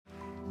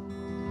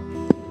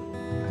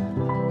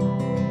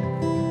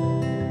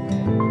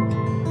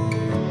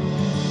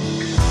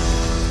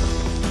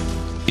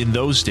In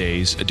those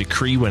days, a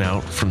decree went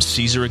out from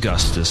Caesar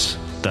Augustus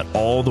that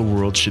all the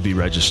world should be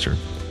registered.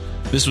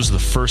 This was the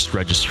first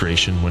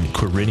registration when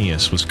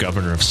Quirinius was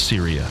governor of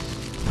Syria.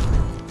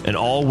 And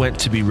all went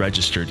to be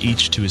registered,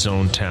 each to his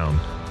own town.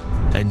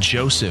 And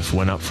Joseph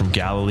went up from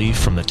Galilee,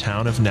 from the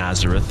town of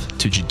Nazareth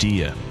to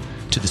Judea,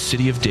 to the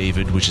city of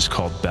David, which is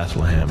called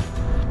Bethlehem,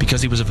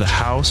 because he was of the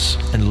house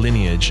and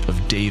lineage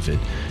of David,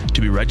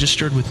 to be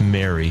registered with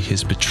Mary,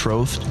 his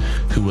betrothed,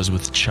 who was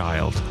with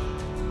child.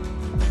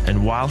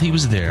 And while he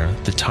was there,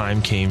 the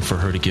time came for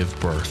her to give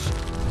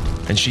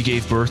birth. And she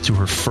gave birth to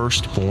her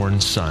firstborn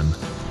son,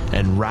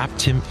 and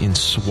wrapped him in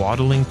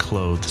swaddling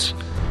clothes,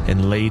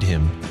 and laid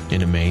him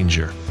in a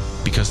manger,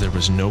 because there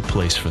was no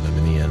place for them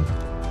in the inn.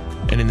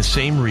 And in the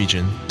same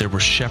region there were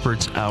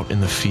shepherds out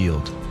in the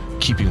field,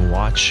 keeping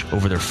watch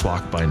over their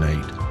flock by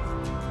night.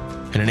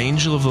 And an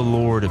angel of the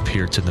Lord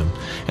appeared to them,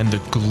 and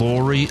the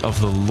glory of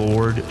the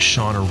Lord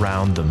shone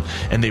around them,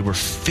 and they were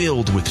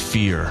filled with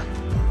fear.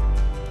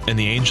 And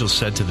the angel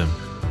said to them,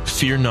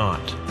 "Fear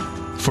not,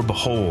 for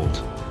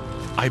behold,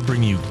 I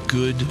bring you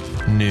good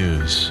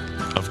news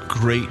of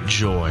great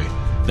joy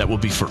that will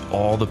be for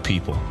all the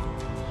people.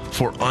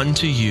 For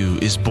unto you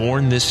is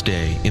born this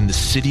day in the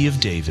city of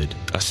David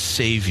a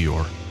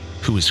Savior,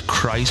 who is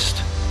Christ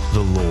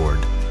the Lord.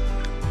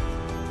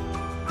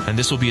 And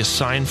this will be a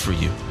sign for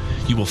you.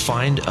 You will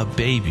find a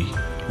baby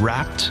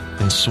wrapped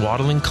in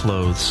swaddling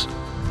clothes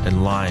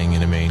and lying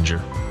in a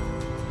manger."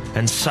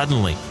 And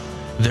suddenly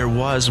there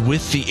was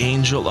with the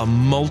angel a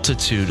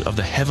multitude of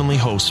the heavenly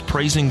hosts,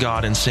 praising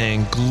God and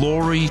saying,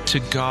 "Glory to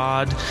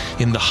God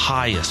in the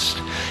highest,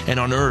 and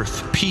on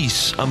earth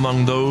peace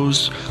among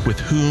those with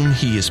whom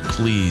he is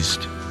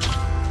pleased."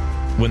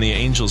 When the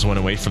angels went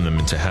away from them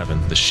into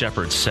heaven, the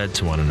shepherds said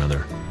to one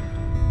another,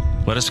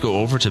 "Let us go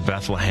over to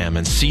Bethlehem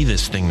and see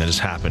this thing that has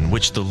happened,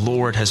 which the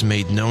Lord has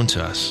made known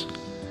to us."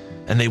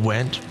 And they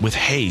went with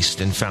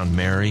haste and found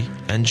Mary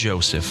and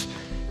Joseph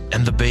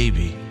and the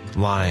baby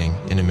lying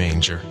in a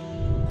manger.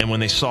 And when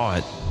they saw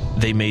it,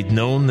 they made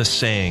known the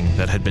saying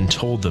that had been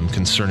told them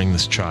concerning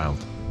this child.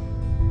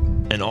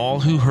 And all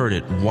who heard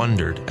it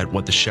wondered at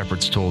what the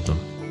shepherds told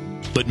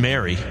them. But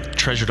Mary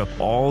treasured up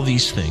all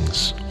these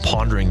things,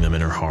 pondering them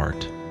in her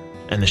heart.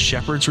 And the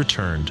shepherds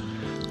returned,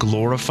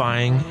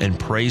 glorifying and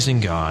praising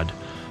God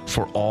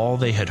for all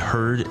they had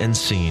heard and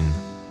seen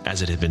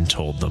as it had been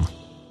told them.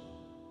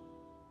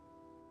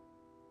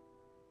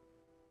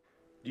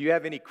 Do you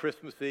have any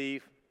Christmas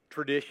Eve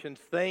traditions,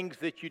 things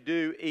that you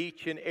do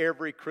each and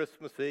every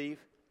Christmas Eve?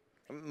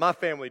 My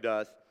family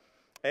does.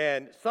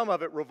 And some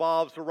of it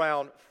revolves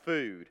around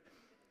food.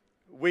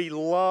 We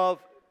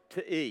love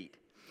to eat.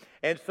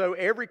 And so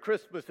every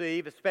Christmas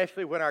Eve,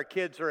 especially when our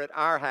kids are at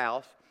our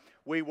house,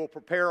 we will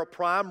prepare a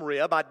prime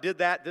rib. I did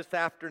that this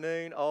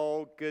afternoon.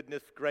 Oh,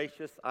 goodness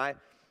gracious. Is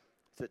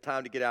it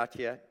time to get out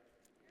yet?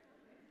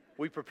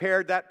 We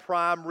prepared that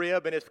prime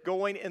rib, and it's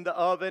going in the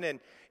oven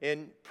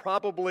in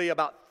probably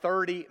about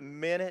 30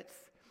 minutes.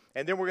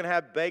 And then we're going to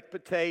have baked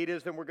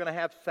potatoes, and we're going to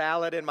have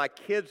salad, and my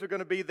kids are going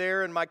to be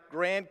there, and my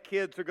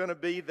grandkids are going to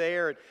be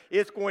there. And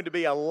it's going to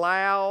be a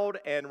loud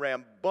and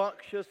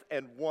rambunctious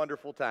and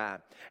wonderful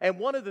time. And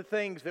one of the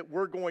things that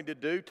we're going to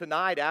do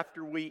tonight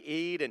after we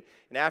eat and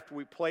after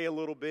we play a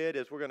little bit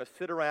is we're going to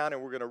sit around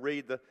and we're going to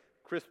read the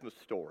Christmas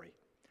story.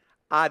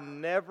 I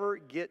never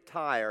get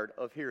tired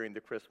of hearing the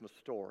Christmas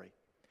story.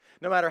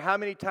 No matter how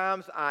many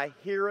times I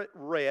hear it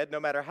read, no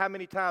matter how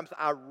many times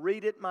I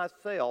read it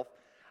myself,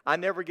 I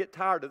never get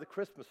tired of the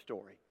Christmas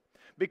story,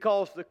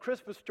 because the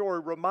Christmas story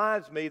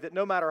reminds me that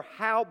no matter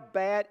how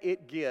bad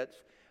it gets,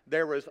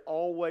 there is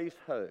always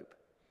hope.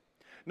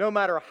 No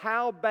matter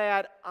how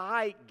bad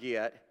I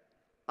get,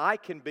 I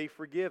can be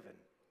forgiven.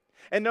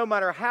 And no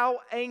matter how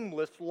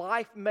aimless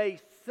life may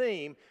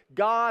seem,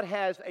 God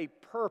has a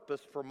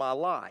purpose for my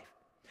life.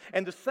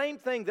 And the same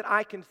thing that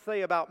I can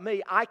say about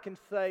me, I can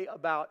say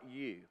about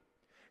you.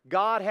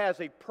 God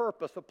has a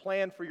purpose, a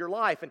plan for your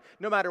life. And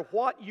no matter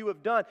what you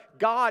have done,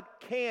 God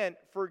can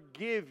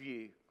forgive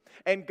you.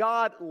 And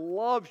God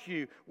loves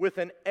you with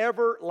an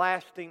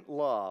everlasting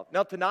love.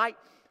 Now tonight,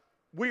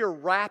 we are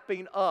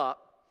wrapping up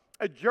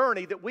a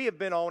journey that we have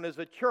been on as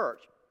a church.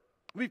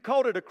 We've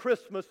called it a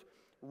Christmas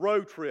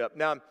road trip.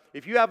 Now,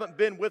 if you haven't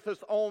been with us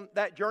on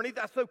that journey,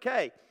 that's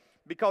okay,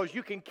 because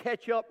you can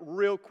catch up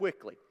real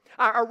quickly.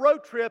 Our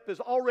road trip has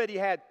already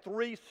had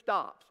 3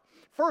 stops.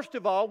 First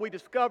of all, we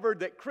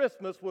discovered that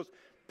Christmas was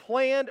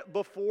planned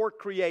before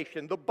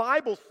creation. The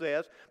Bible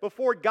says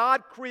before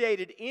God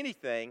created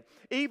anything,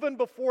 even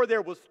before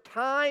there was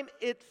time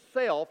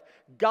itself,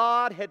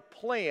 God had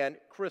planned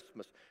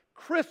Christmas.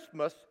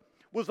 Christmas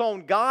was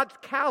on God's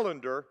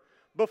calendar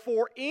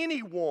before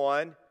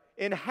anyone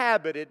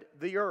inhabited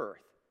the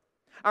earth.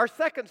 Our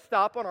second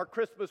stop on our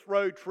Christmas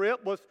road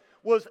trip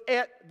was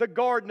at the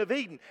Garden of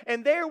Eden.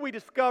 And there we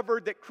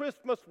discovered that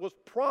Christmas was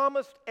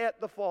promised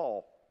at the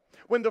fall.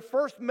 When the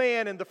first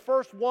man and the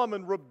first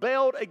woman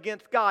rebelled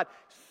against God,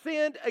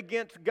 sinned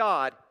against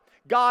God,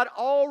 God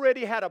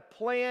already had a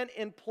plan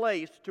in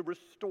place to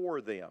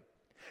restore them.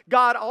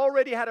 God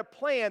already had a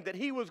plan that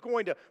He was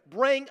going to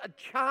bring a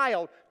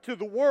child to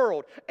the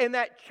world, and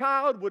that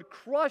child would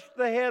crush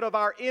the head of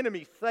our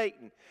enemy,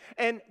 Satan.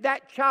 And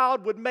that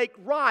child would make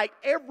right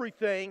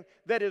everything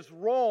that is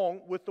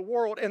wrong with the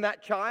world, and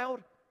that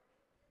child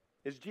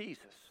is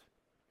Jesus.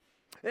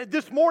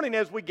 This morning,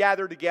 as we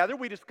gather together,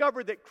 we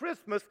discovered that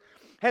Christmas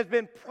has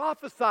been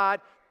prophesied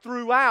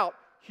throughout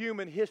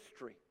human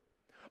history.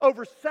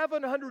 Over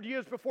 700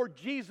 years before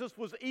Jesus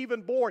was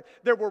even born,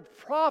 there were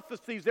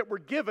prophecies that were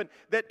given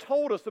that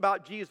told us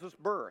about Jesus'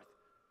 birth.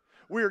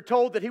 We are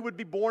told that He would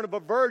be born of a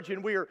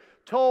virgin. We are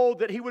told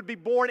that He would be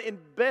born in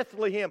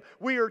Bethlehem.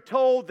 We are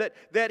told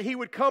that He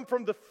would come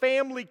from the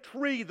family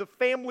tree, the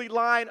family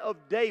line of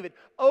David.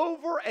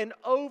 Over and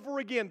over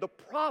again, the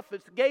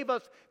prophets gave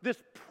us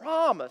this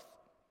promise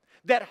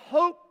that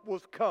hope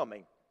was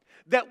coming,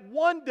 that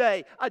one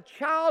day a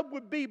child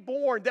would be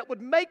born that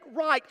would make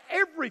right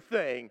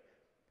everything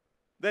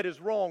that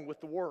is wrong with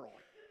the world.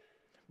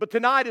 But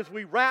tonight, as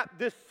we wrap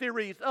this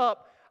series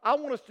up, I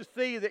want us to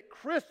see that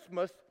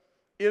Christmas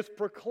is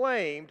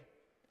proclaimed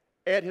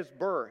at His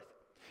birth.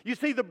 You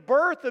see, the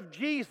birth of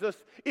Jesus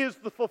is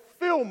the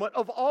fulfillment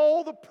of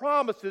all the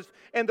promises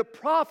and the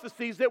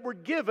prophecies that were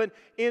given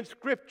in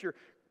Scripture.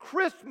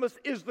 Christmas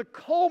is the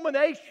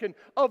culmination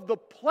of the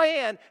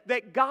plan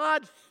that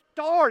God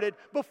started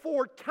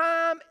before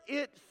time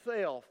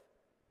itself.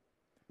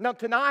 Now,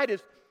 tonight,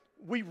 as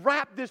we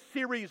wrap this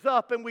series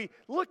up and we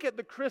look at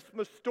the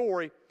Christmas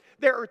story,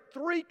 there are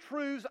three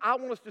truths I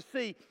want us to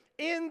see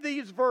in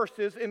these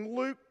verses in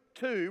Luke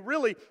 2,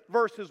 really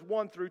verses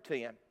 1 through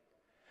 10.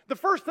 The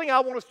first thing I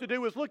want us to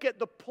do is look at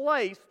the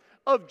place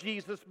of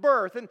Jesus'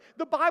 birth. And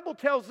the Bible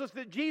tells us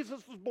that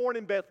Jesus was born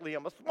in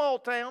Bethlehem, a small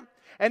town,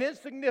 an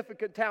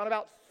insignificant town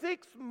about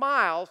 6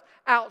 miles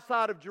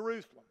outside of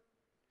Jerusalem.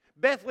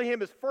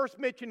 Bethlehem is first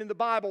mentioned in the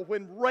Bible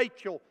when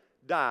Rachel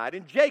died,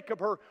 and Jacob,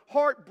 her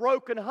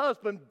heartbroken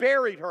husband,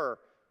 buried her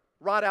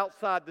right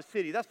outside the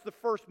city. That's the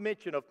first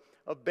mention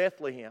of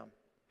Bethlehem.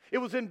 It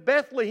was in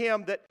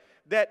Bethlehem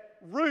that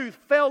Ruth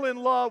fell in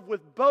love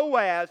with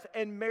Boaz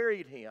and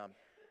married him.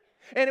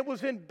 And it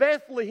was in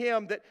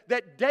Bethlehem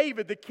that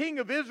David, the king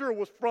of Israel,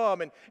 was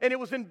from. And it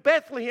was in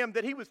Bethlehem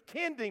that he was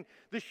tending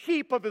the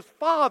sheep of his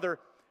father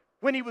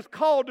when he was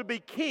called to be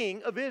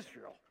king of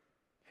Israel.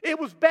 It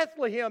was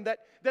Bethlehem that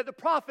the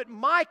prophet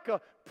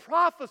Micah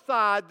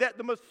prophesied that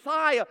the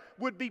Messiah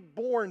would be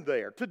born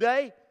there.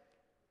 Today,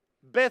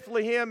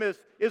 Bethlehem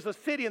is a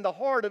city in the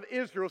heart of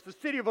Israel. It's a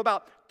city of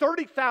about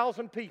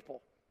 30,000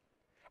 people.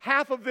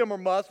 Half of them are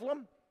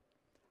Muslim,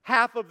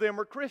 half of them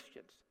are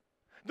Christians.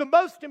 The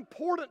most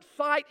important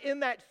site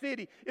in that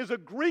city is a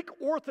Greek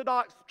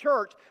Orthodox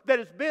church that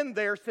has been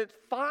there since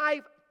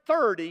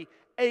 530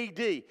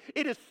 A.D.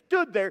 It has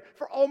stood there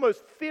for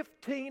almost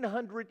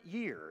 1,500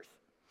 years.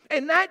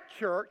 And that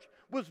church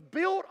was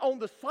built on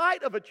the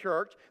site of a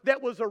church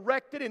that was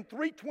erected in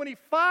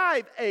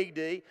 325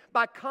 A.D.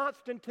 by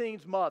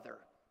Constantine's mother.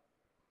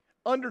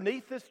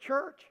 Underneath this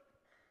church,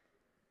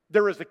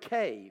 there is a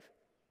cave.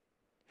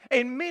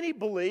 And many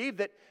believe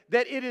that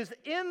it is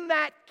in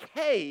that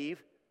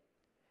cave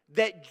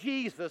that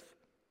Jesus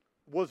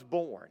was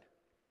born.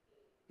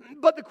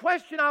 But the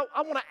question I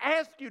want to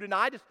ask you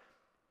tonight is,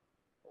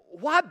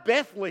 why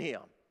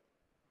Bethlehem?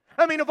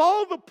 I mean, of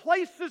all the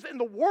places in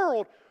the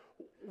world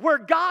where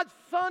God's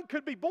Son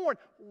could be born,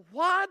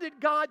 why did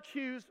God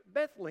choose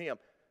Bethlehem?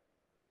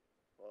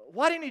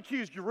 Why didn't He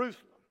choose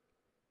Jerusalem?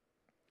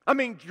 I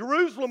mean,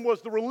 Jerusalem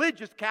was the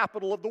religious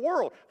capital of the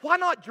world. Why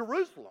not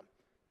Jerusalem?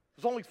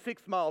 It was only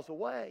 6 miles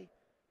away.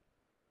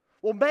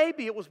 Well,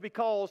 maybe it was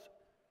because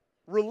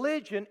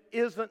religion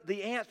isn't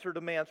the answer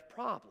to man's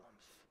problems.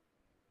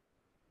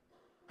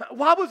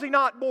 Why was He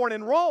not born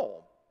in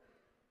Rome?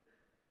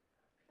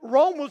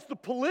 Rome was the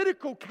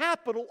political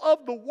capital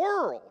of the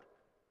world.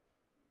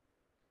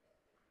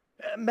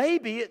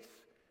 Maybe it's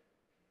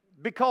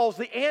because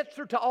the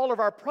answer to all of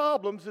our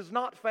problems is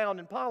not found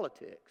in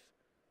politics.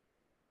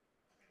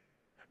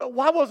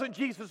 Why wasn't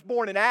Jesus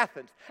born in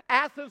Athens?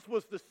 Athens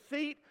was the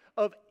seat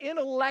of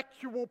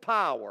intellectual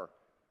power.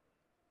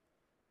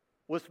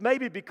 Was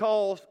maybe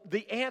because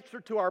the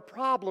answer to our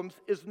problems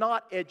is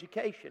not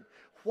education.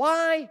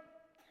 Why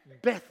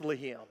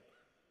Bethlehem?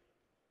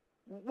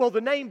 Well,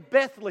 the name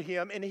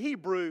Bethlehem in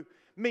Hebrew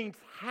means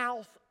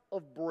house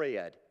of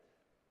bread.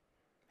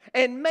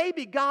 And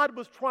maybe God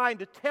was trying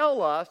to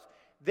tell us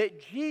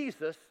that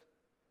Jesus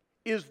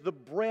is the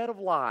bread of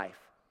life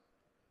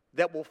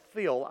that will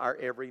fill our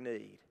every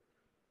need.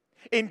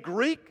 In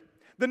Greek,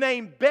 the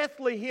name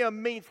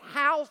Bethlehem means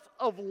house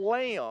of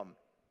lamb.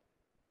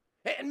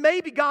 And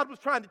maybe God was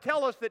trying to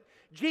tell us that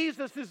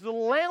Jesus is the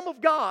Lamb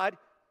of God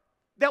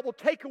that will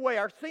take away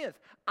our sins.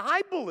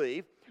 I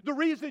believe the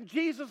reason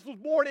Jesus was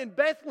born in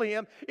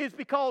Bethlehem is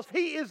because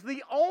He is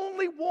the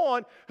only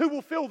one who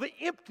will fill the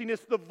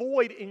emptiness, the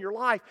void in your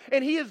life.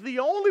 And He is the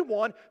only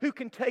one who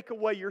can take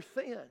away your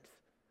sins.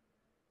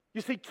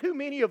 You see, too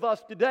many of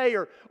us today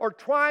are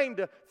trying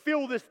to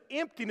fill this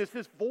emptiness,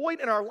 this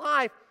void in our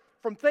life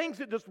from things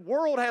that this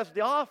world has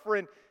to offer.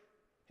 And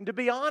And to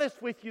be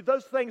honest with you,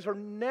 those things are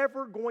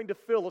never going to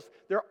fill us.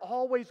 They're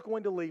always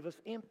going to leave us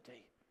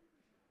empty.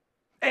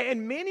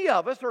 And many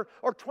of us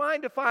are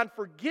trying to find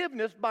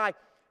forgiveness by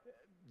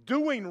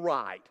doing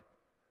right,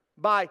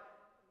 by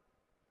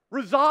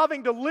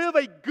resolving to live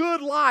a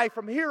good life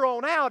from here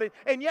on out.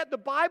 And yet the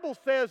Bible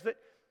says that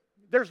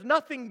there's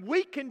nothing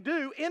we can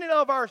do in and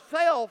of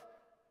ourselves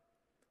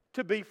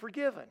to be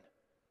forgiven.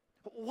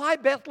 Why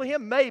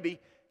Bethlehem? Maybe,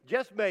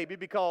 just maybe,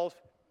 because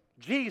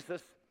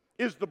Jesus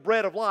is the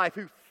bread of life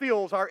who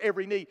fills our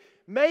every need.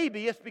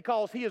 Maybe it's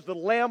because He is the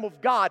Lamb of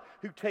God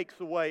who takes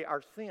away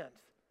our sins.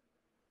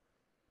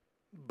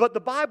 But the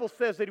Bible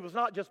says that He was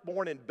not just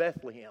born in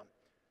Bethlehem.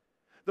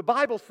 The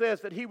Bible says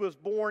that He was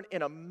born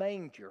in a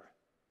manger,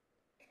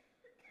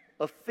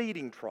 a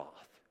feeding trough.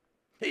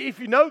 If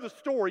you know the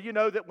story, you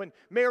know that when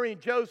Mary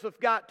and Joseph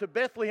got to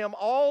Bethlehem,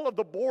 all of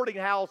the boarding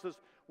houses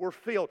were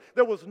filled.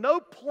 There was no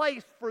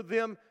place for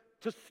them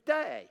to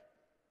stay.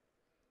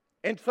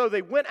 And so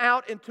they went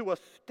out into a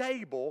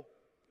stable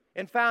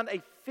and found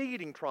a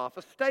feeding trough.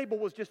 A stable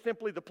was just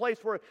simply the place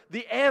where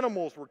the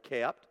animals were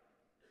kept.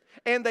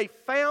 And they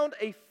found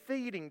a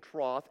feeding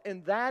trough,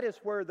 and that is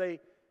where they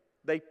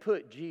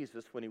put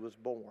Jesus when He was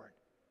born.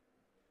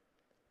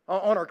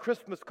 On our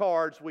Christmas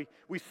cards,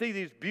 we see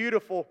these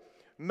beautiful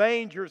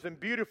mangers and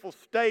beautiful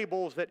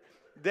stables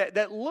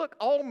that look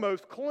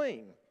almost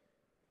clean.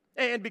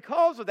 And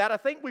because of that, I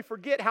think we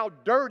forget how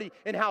dirty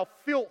and how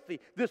filthy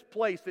this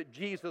place that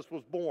Jesus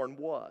was born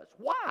was.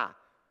 Why?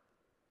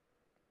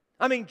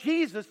 I mean,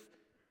 Jesus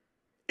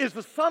is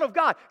the Son of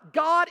God,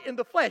 God in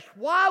the flesh.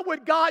 Why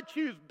would God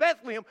choose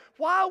Bethlehem?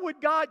 Why would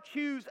God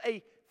choose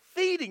a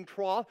feeding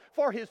trough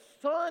for His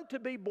Son to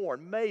be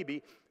born?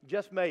 Maybe,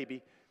 just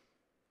maybe,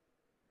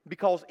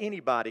 because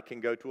anybody can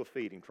go to a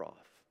feeding trough.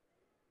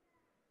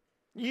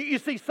 You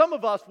see, some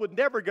of us would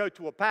never go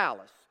to a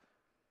palace.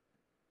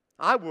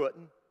 I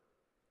wouldn't.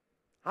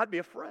 I'd be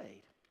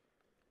afraid.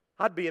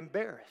 I'd be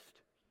embarrassed.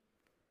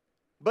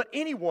 But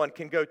anyone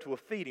can go to a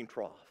feeding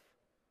trough.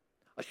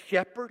 A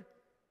shepherd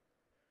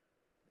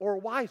or a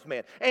wise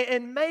man.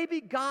 And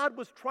maybe God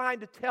was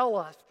trying to tell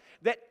us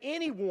that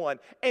anyone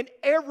and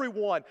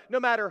everyone, no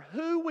matter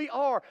who we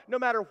are, no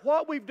matter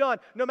what we've done,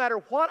 no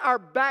matter what our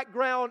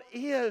background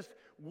is,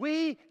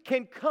 we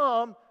can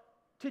come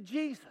to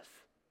Jesus.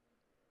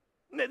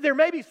 There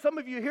may be some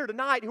of you here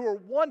tonight who are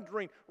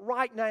wondering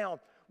right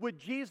now, would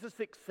Jesus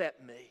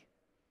accept me?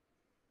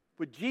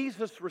 Would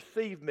Jesus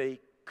receive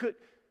me?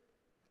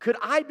 Could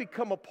I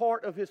become a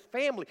part of His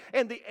family?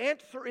 And the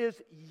answer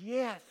is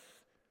yes.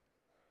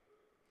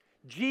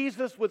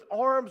 Jesus, with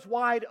arms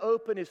wide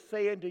open, is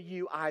saying to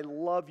you, I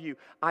love you.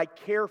 I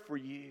care for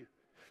you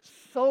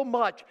so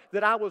much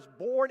that I was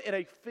born in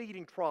a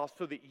feeding trough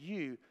so that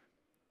you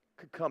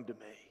could come to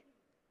me.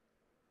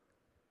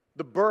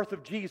 The birth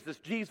of Jesus.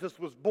 Jesus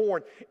was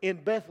born in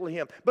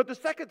Bethlehem. But the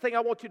second thing I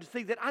want you to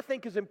see that I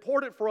think is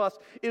important for us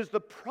is the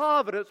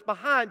providence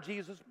behind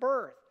Jesus'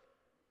 birth.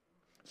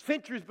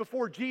 Centuries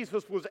before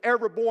Jesus was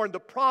ever born, the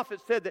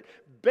prophet said that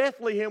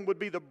Bethlehem would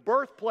be the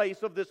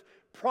birthplace of this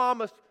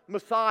promised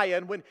Messiah.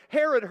 And when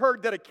Herod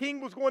heard that a king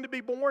was going to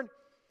be born,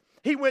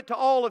 he went to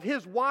all of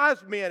his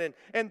wise men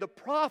and the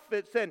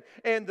prophets and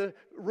the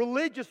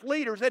religious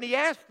leaders, and he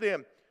asked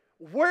them,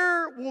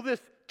 where will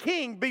this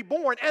king be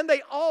born? And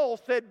they all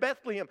said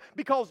Bethlehem,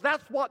 because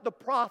that's what the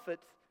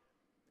prophets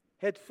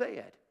had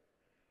said.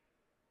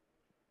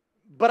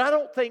 But I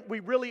don't think we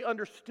really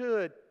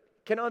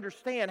can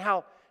understand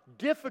how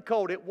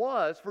difficult it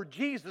was for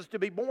Jesus to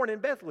be born in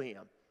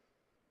Bethlehem,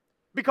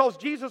 because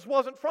Jesus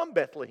wasn't from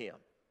Bethlehem.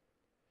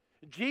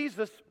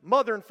 Jesus'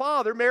 mother and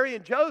father, Mary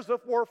and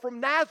Joseph, were from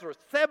Nazareth,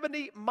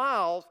 70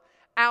 miles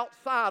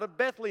outside of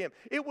Bethlehem.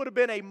 It would have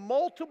been a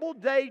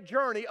multiple-day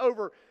journey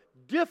over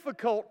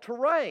difficult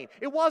terrain.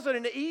 It wasn't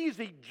an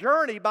easy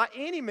journey by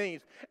any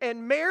means.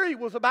 And Mary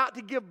was about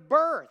to give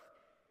birth.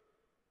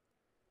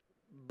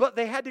 But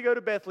they had to go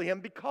to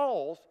Bethlehem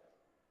because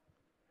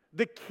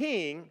the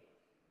king,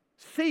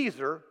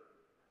 Caesar,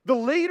 the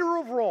leader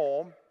of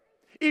Rome,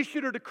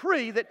 issued a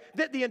decree that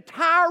the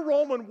entire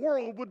Roman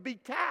world would be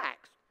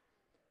taxed.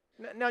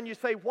 Now you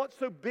say, what's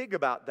so big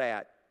about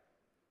that?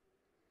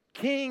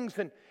 Kings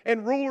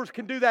and rulers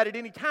can do that at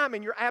any time,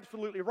 and you're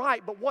absolutely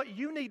right. But what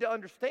you need to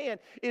understand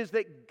is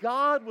that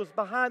God was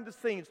behind the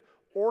scenes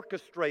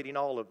orchestrating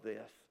all of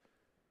this.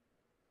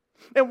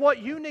 And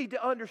what you need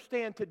to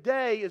understand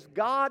today is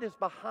God is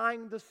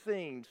behind the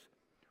scenes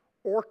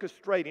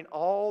orchestrating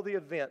all the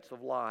events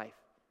of life.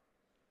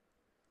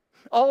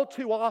 All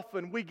too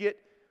often we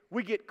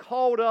get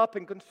caught up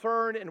and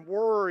concerned and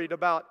worried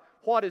about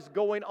what is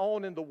going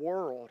on in the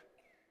world.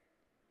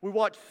 We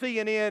watch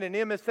CNN and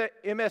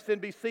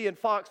MSNBC and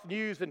Fox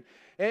News,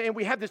 and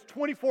we have this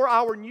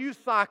 24-hour news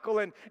cycle,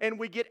 and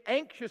we get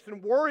anxious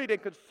and worried and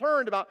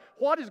concerned about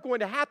what is going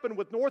to happen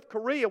with North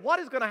Korea, what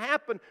is going to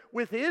happen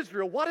with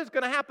Israel, what is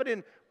going to happen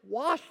in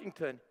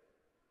Washington.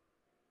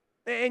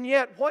 And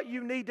yet what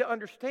you need to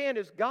understand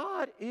is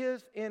God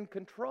is in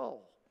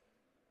control.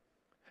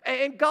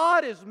 And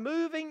God is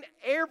moving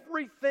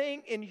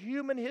everything in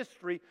human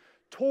history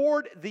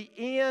toward the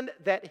end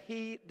that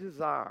He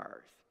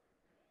desires.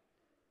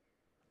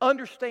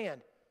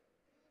 Understand,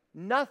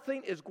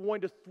 nothing is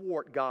going to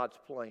thwart God's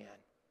plan.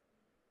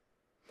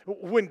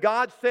 When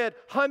God said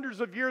hundreds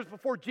of years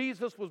before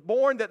Jesus was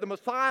born that the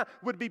Messiah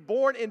would be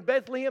born in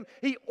Bethlehem,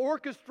 He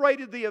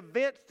orchestrated the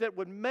events that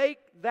would make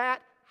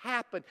that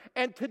happen.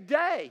 And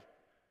today,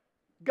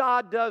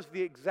 God does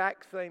the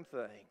exact same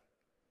thing.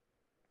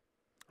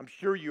 I'm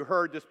sure you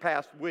heard this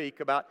past week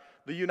about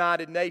the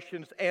United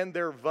Nations and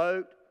their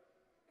vote,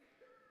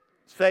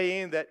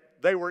 saying that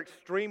they were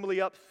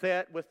extremely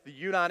upset with the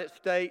United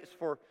States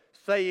for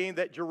saying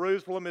that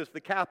Jerusalem is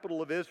the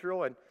capital of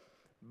Israel. And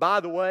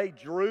by the way,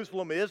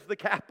 Jerusalem is the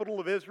capital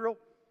of Israel.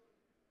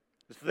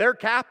 It's their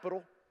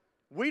capital.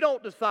 We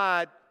don't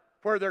decide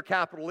where their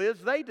capital is,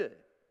 they do.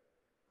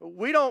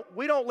 We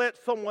don't let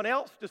someone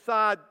else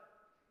decide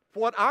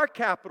what our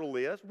capital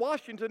is.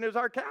 Washington is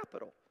our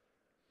capital.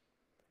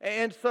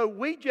 And so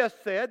we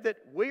just said that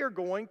we are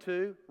going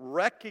to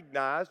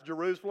recognize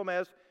Jerusalem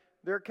as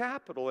their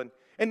capital.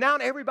 And now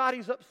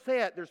everybody's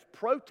upset. There's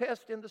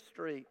protest in the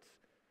streets.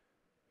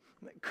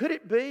 Could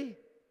it be?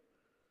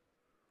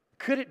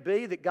 Could it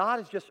be that God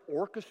is just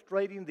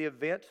orchestrating the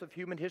events of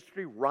human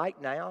history right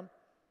now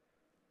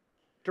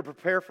to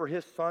prepare for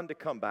His Son to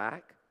come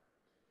back?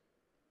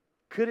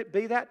 Could it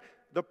be that?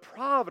 The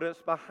providence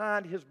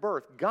behind His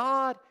birth.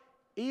 God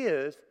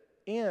is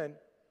in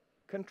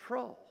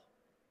control.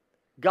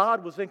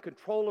 God was in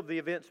control of the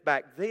events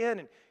back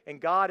then,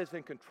 and God is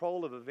in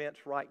control of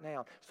events right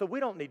now. So we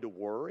don't need to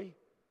worry.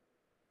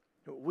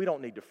 We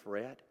don't need to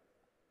fret.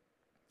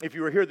 If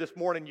you were here this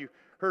morning, you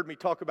heard me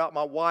talk about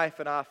my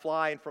wife and I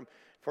flying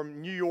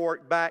from New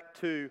York back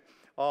to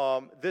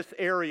this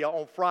area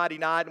on Friday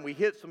night, and we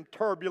hit some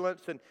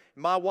turbulence, and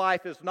my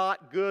wife is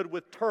not good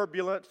with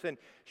turbulence, and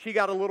she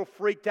got a little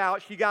freaked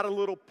out. She got a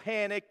little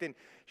panicked, and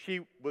she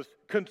was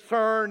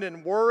concerned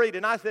and worried,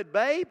 and I said,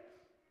 babe,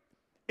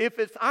 if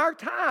it's our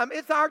time,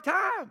 it's our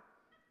time.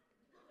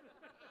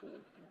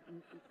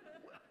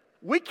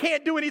 We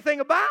can't do anything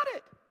about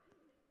it.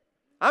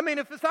 I mean,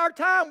 if it's our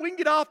time, we can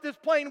get off this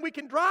plane, we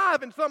can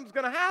drive, and something's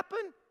going to happen.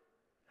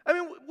 I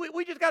mean,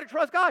 we just got to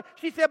trust God.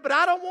 She said, but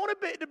I don't want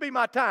it to be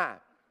my time.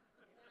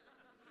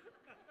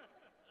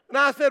 And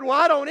I said, well,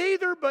 I don't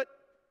either, but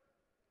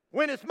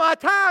when it's my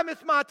time,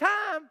 it's my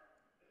time.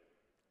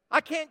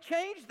 I can't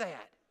change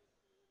that.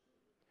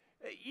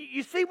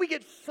 You see, we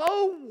get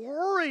so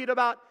worried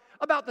about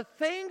the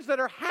things that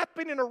are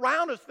happening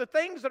around us, the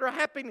things that are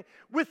happening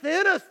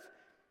within us.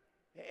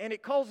 And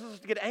it causes us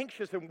to get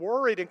anxious and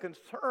worried and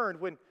concerned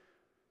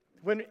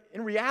when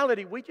in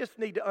reality we just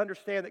need to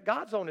understand that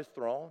God's on His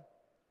throne.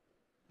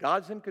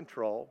 God's in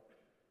control.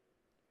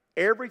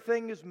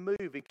 Everything is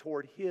moving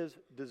toward His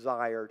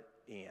desired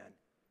end.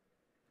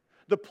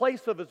 The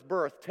place of His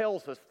birth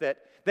tells us that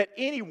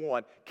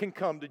anyone can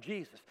come to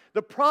Jesus.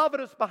 The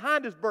providence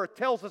behind His birth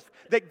tells us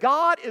that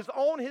God is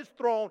on His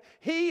throne,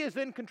 He is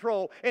in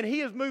control, and He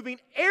is moving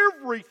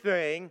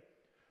everything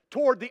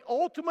toward the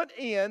ultimate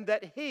end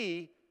that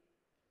He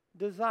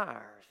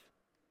desires.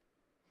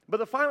 But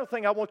the final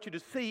thing I want you to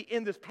see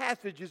in this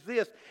passage is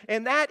this,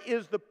 and that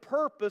is the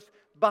purpose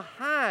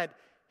behind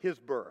His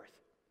birth.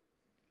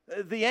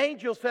 The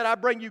angel said, I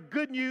bring you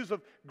good news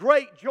of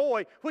great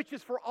joy, which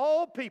is for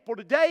all people.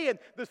 Today in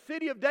the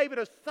city of David,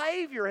 a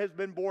Savior has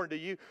been born to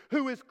you,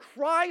 who is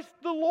Christ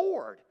the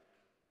Lord.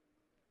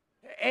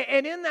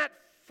 And in that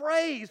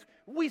phrase,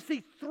 we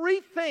see three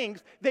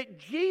things that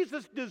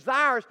Jesus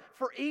desires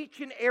for each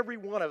and every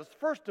one of us.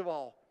 First of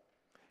all,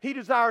 He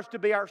desires to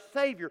be our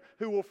Savior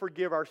who will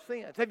forgive our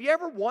sins. Have you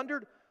ever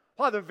wondered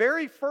why the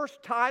very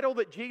first title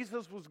that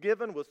Jesus was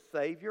given was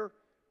Savior?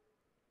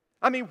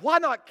 I mean, why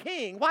not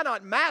King? Why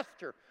not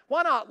Master?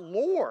 Why not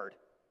Lord?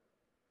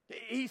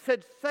 He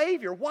said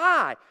Savior.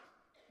 Why?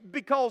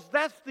 Because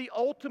that's the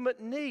ultimate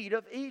need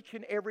of each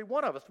and every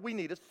one of us. We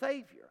need a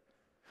Savior.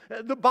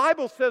 The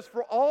Bible says,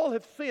 for all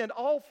have sinned,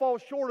 all fall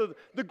short of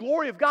the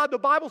glory of God. The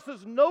Bible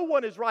says no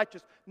one is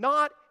righteous,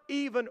 not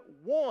even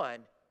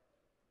one.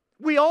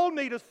 We all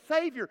need a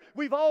Savior.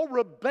 We've all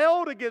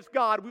rebelled against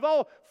God. We've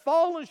all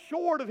fallen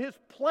short of His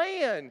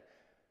plan.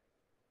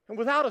 And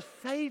without a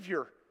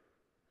Savior,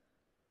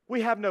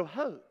 we have no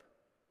hope.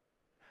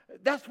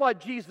 That's why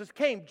Jesus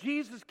came.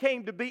 Jesus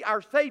came to be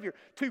our Savior,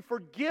 to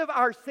forgive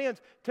our sins,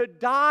 to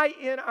die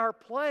in our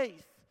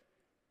place.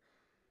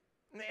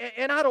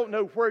 And I don't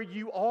know where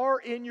you are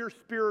in your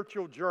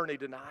spiritual journey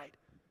tonight.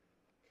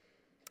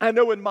 I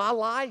know in my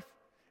life,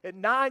 at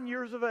 9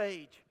 years of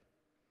age,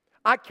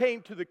 I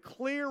came to the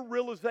clear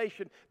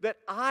realization that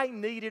I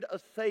needed a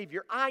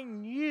Savior. I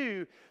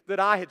knew that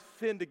I had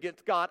sinned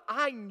against God.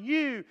 I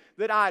knew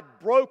that I had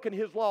broken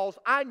His laws.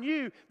 I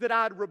knew that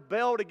I had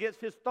rebelled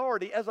against His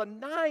authority as a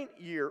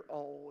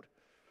 9-year-old.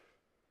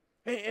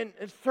 And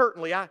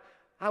certainly I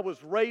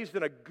was raised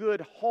in a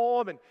good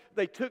home, and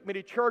they took me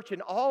to church,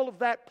 and all of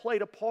that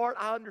played a part.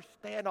 I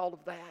understand all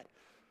of that.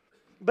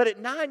 But at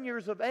 9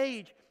 years of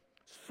age,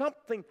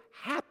 something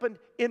happened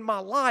in my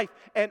life,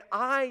 and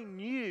I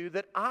knew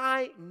that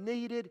I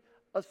needed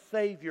a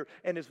Savior,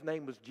 and His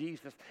name was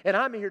Jesus. And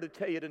I'm here to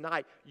tell you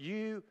tonight,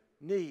 you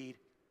need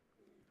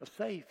a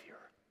Savior.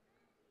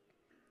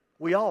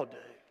 We all do.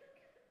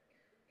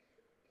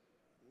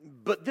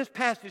 But this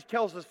passage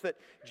tells us that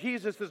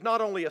Jesus is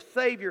not only a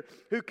Savior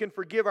who can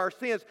forgive our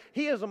sins,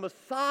 He is a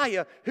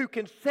Messiah who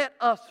can set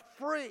us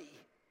free.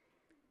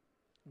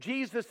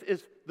 Jesus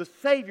is the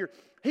Savior.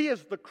 He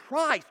is the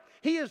Christ.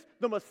 He is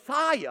the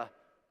Messiah.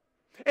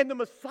 And the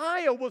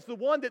Messiah was the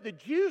one that the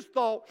Jews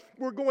thought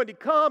were going to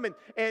come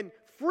and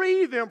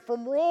free them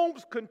from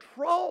Rome's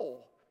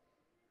control.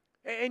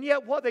 And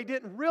yet what they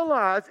didn't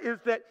realize is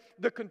that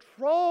the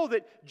control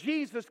that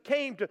Jesus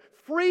came to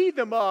free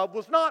them of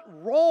was not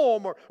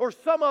Rome or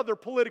some other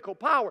political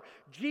power.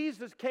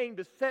 Jesus came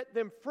to set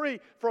them free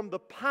from the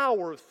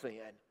power of sin.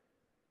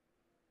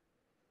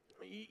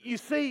 You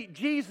see,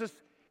 Jesus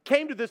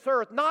came to this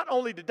earth not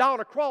only to die on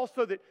a cross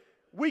so that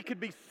we could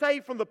be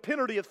saved from the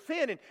penalty of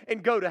sin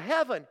and go to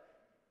heaven.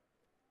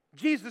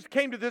 Jesus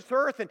came to this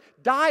earth and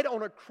died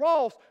on a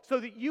cross so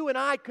that you and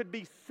I could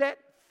be set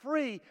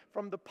free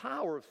from the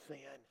power of sin.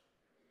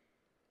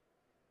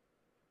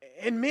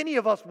 And many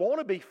of us want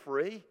to be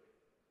free.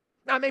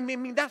 I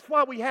mean, that's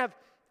why we have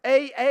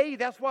AA,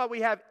 that's why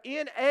we have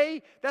NA,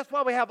 that's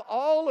why we have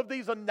all of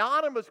these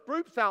anonymous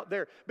groups out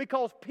there,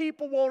 because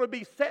people want to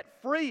be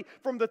set free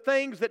from the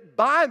things that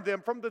bind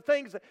them, from the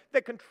things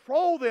that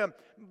control them.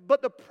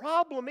 But the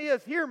problem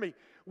is, hear me,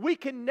 we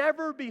can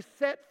never be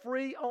set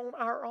free on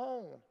our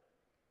own.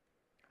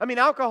 I mean,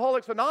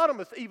 Alcoholics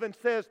Anonymous even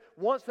says,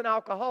 once an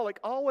alcoholic,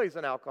 always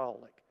an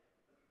alcoholic.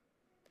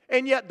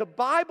 And yet the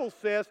Bible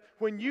says,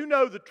 when you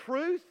know the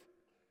truth,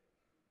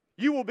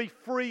 you will be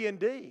free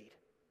indeed.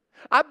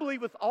 I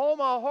believe with all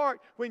my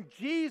heart, when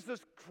Jesus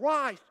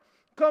Christ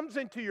comes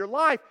into your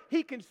life,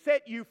 He can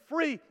set you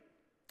free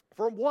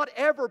from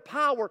whatever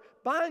power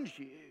binds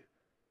you.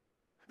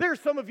 There are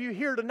some of you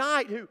here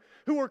tonight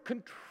who are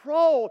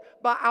controlled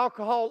by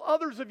alcohol.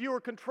 Others of you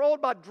are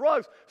controlled by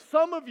drugs.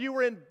 Some of you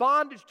are in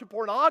bondage to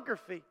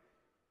pornography.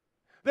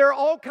 There are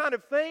all kinds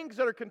of things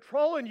that are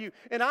controlling you.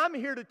 And I'm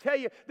here to tell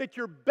you that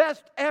your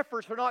best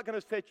efforts are not going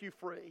to set you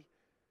free.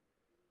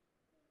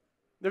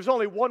 There's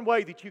only one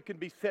way that you can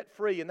be set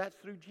free, and that's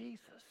through Jesus.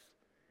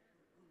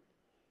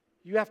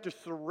 You have to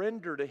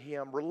surrender to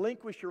Him,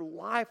 relinquish your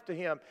life to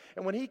Him.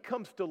 And when He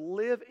comes to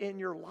live in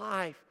your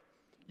life,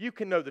 you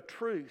can know the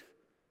truth.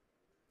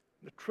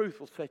 The truth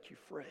will set you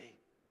free.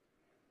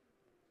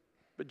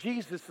 But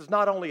Jesus is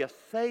not only a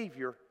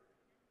Savior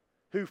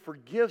who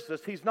forgives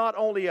us. He's not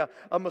only a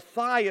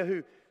Messiah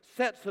who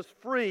sets us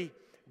free.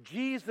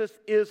 Jesus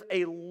is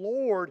a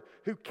Lord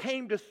who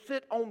came to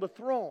sit on the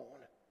throne.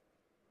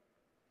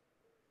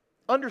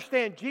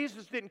 Understand,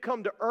 Jesus didn't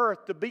come to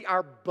earth to be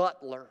our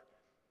butler.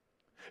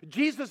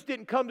 Jesus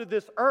didn't come to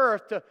this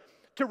earth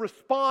to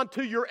respond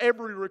to your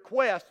every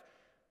request,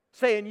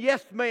 saying,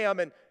 yes, ma'am,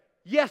 and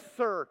yes,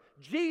 sir.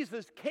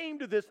 Jesus came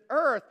to this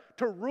earth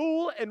to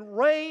rule and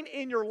reign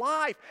in your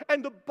life.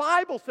 And the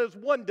Bible says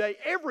one day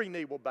every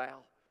knee will bow.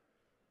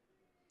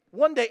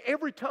 One day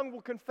every tongue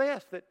will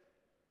confess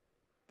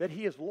that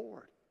He is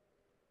Lord.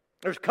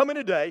 There's coming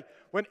a day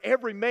when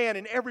every man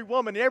and every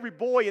woman and every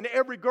boy and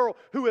every girl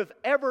who has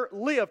ever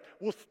lived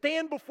will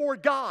stand before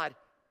God,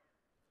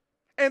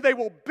 and they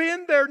will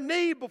bend their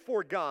knee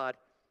before God,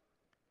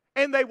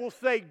 and they will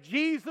say,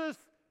 Jesus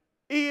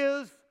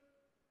is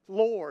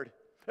Lord.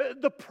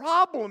 The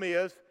problem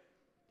is,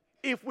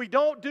 if we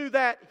don't do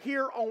that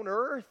here on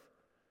earth,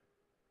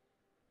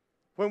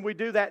 when we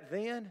do that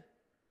then,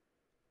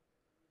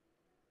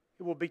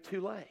 it will be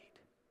too late.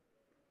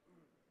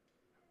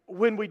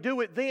 When we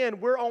do it then,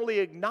 we're only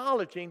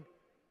acknowledging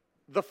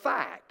the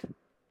fact.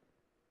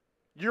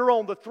 You're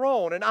on the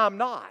throne and I'm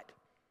not.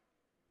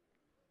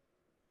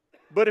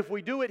 But if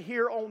we do it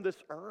here on this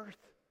earth,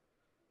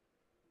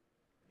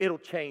 it'll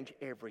change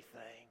everything.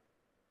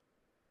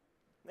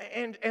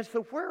 And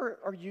so where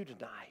are you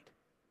tonight?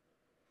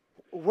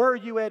 Where are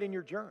you at in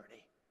your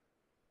journey?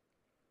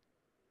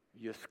 Are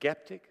you a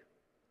skeptic?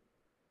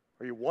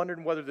 Are you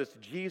wondering whether this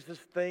Jesus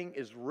thing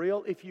is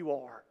real? If you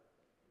are,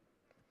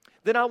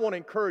 then I want to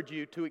encourage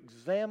you to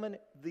examine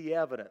the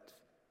evidence.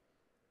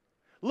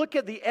 Look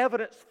at the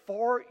evidence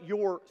for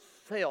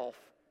yourself.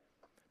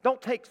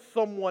 Don't take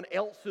someone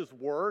else's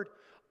word.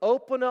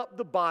 Open up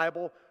the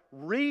Bible,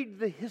 read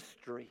the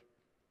history,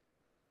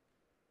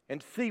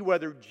 and see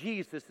whether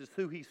Jesus is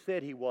who He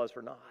said He was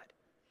or not.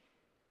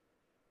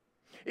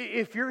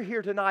 If you're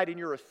here tonight and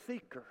you're a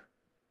seeker,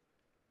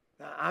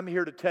 I'm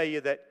here to tell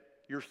you that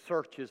your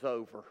search is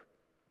over.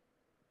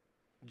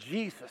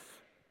 Jesus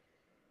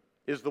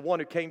is the one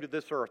who came to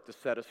this earth to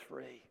set us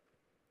free.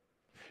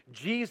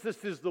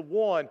 Jesus is the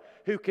one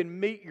who can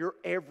meet your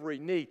every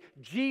need.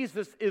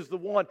 Jesus is the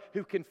one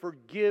who can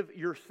forgive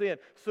your sin.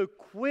 So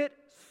quit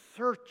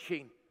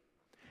searching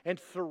and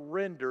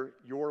surrender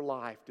your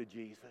life to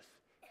Jesus.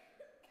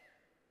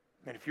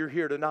 And if you're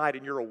here tonight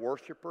and you're a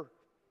worshiper,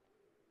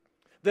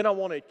 then I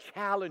want to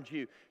challenge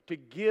you to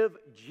give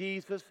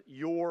Jesus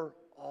your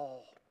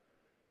all.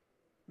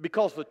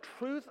 Because the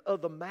truth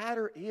of the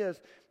matter is,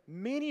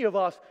 many of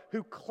us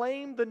who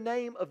claim the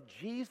name of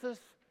Jesus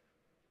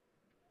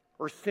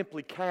are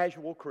simply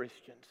casual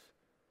Christians.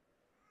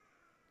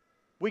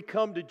 We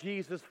come to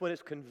Jesus when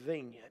it's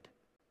convenient.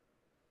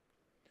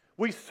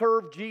 We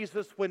serve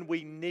Jesus when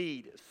we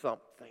need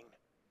something.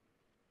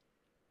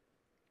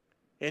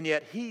 And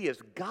yet He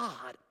is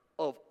God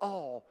of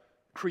all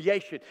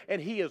creation,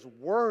 and He is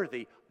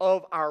worthy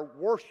of our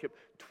worship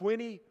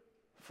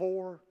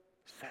 24/7.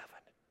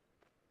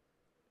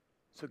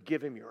 So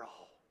give Him your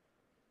all.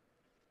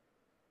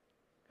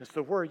 And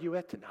so where are you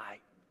at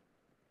tonight?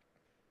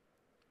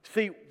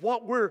 See,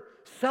 what we're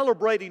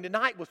celebrating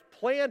tonight was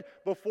planned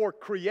before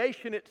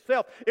creation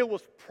itself. It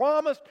was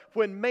promised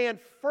when man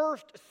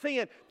first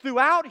sinned.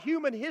 Throughout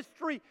human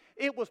history,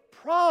 it was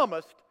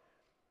promised.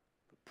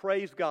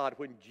 Praise God,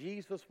 when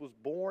Jesus was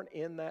born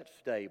in that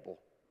stable,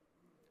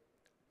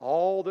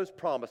 all those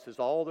promises,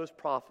 all those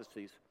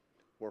prophecies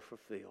were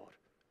fulfilled.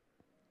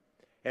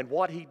 And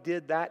what He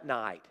did that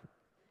night,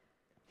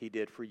 He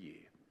did for you.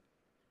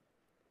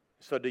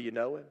 So do you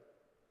know Him?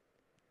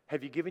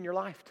 Have you given your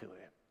life to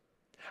Him?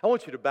 I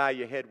want you to bow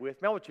your head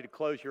with me. I want you to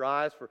close your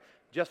eyes for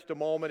just a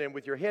moment, and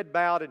with your head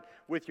bowed and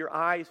with your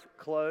eyes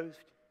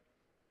closed.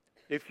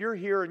 If you're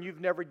here and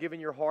you've never given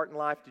your heart and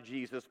life to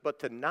Jesus, but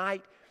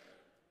tonight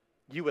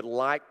you would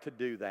like to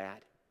do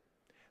that,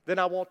 then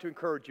I want to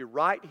encourage you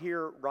right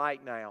here,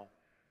 right now,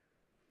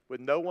 with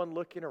no one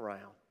looking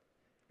around,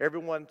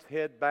 everyone's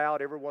head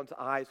bowed, everyone's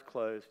eyes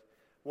closed.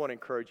 I want to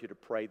encourage you to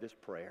pray this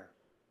prayer.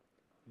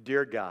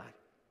 Dear God,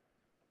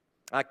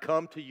 I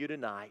come to you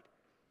tonight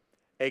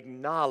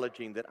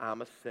acknowledging that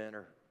I'm a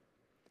sinner.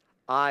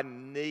 I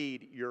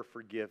need your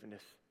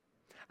forgiveness.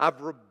 I've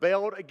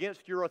rebelled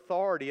against your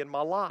authority in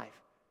my life.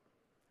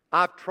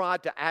 I've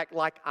tried to act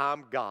like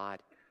I'm God.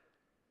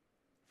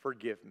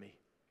 Forgive me.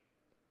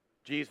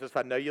 Jesus,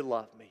 I know you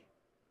love me.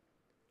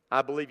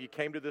 I believe you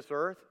came to this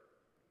earth,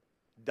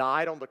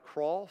 died on the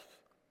cross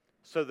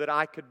so that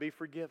I could be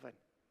forgiven.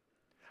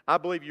 I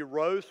believe you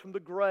rose from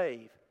the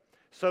grave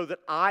so that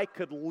I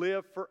could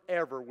live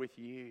forever with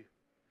you.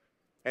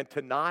 And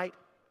tonight,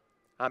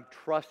 I'm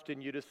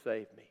trusting you to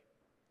save me.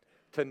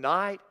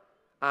 Tonight,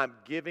 I'm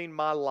giving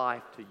my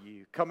life to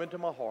you. Come into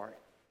my heart.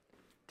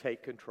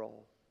 Take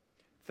control.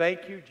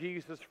 Thank you,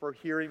 Jesus, for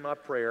hearing my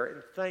prayer,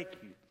 and thank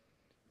you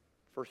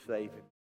for saving me.